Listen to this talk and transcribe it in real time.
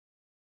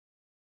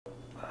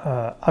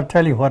I'll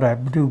tell you what I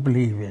do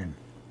believe in.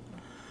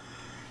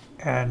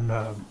 And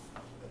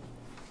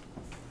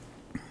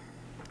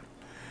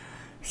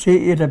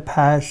see, in the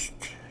past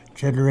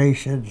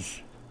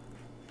generations,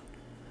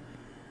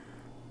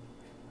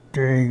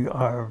 during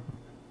our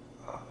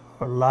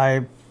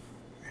life,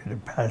 in the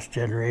past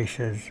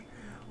generations,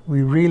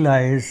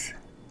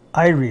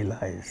 I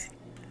realized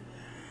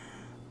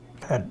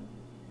that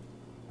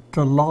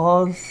the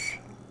laws,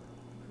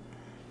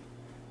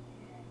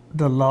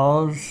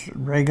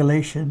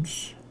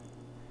 regulations,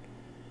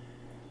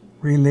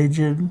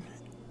 religion,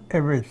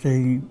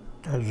 everything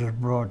that is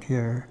brought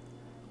here,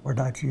 we're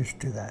not used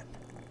to that.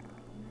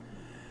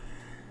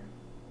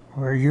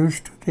 We're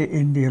used to the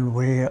Indian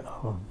way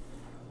of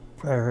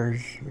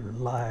prayers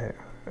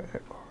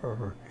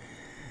or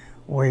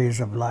ways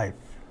of life.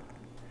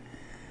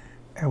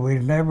 And we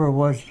never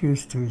was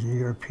used to the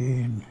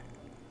European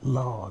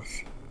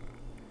laws,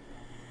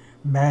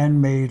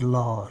 man-made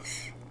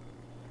laws.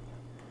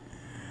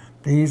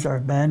 These are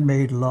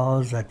man-made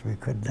laws that we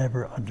could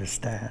never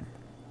understand.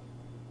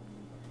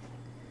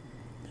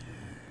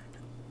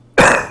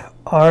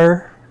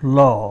 Our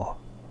law,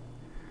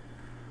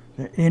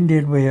 the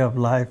Indian way of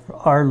life,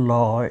 our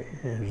law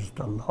is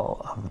the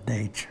law of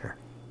nature.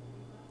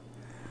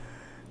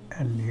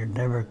 And you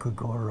never could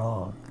go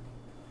wrong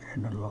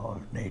in the law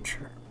of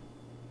nature.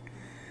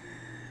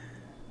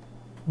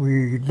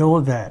 We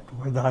know that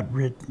without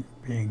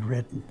being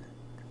written.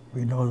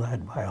 We know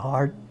that by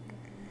heart,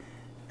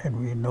 and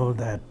we know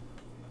that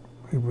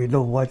we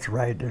know what's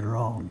right and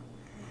wrong.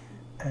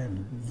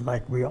 And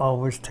like we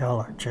always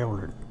tell our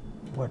children,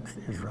 what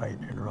is right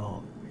and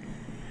wrong.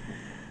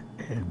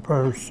 It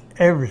births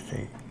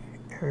everything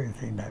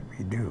that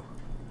we do.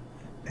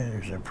 And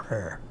there's a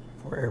prayer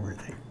for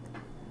everything.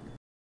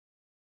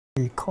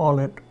 We call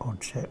it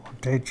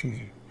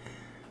Otechi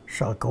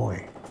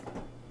Shakoi.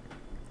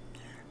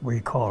 We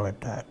call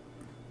it that.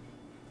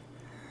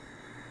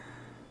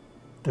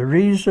 The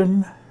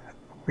reason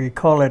we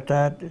call it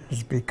that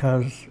is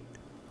because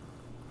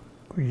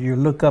when you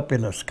look up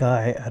in the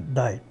sky at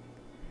night,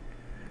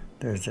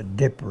 there's a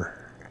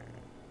dipper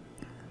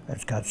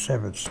that's got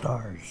 7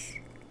 stars.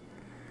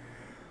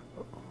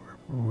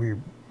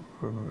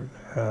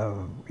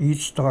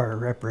 Each star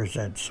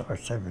represents our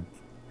 7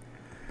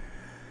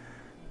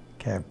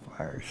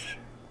 campfires.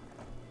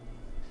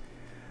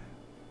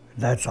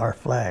 That's our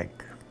flag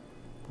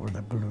with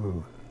a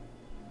blue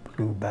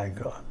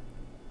background.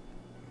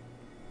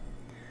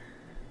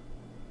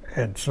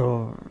 And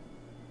so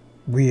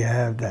we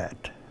have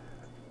that,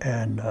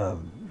 and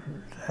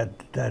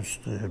that's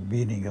the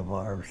meaning of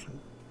our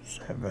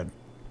 7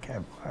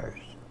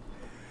 campfires.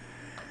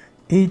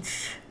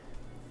 Each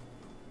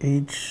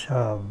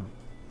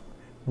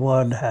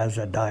one has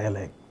a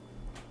dialect,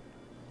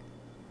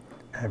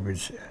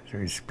 as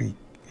we speak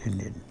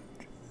Indian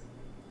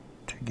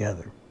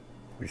together.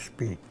 We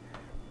speak,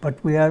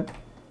 but we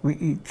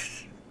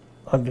each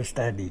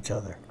understand each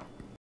other.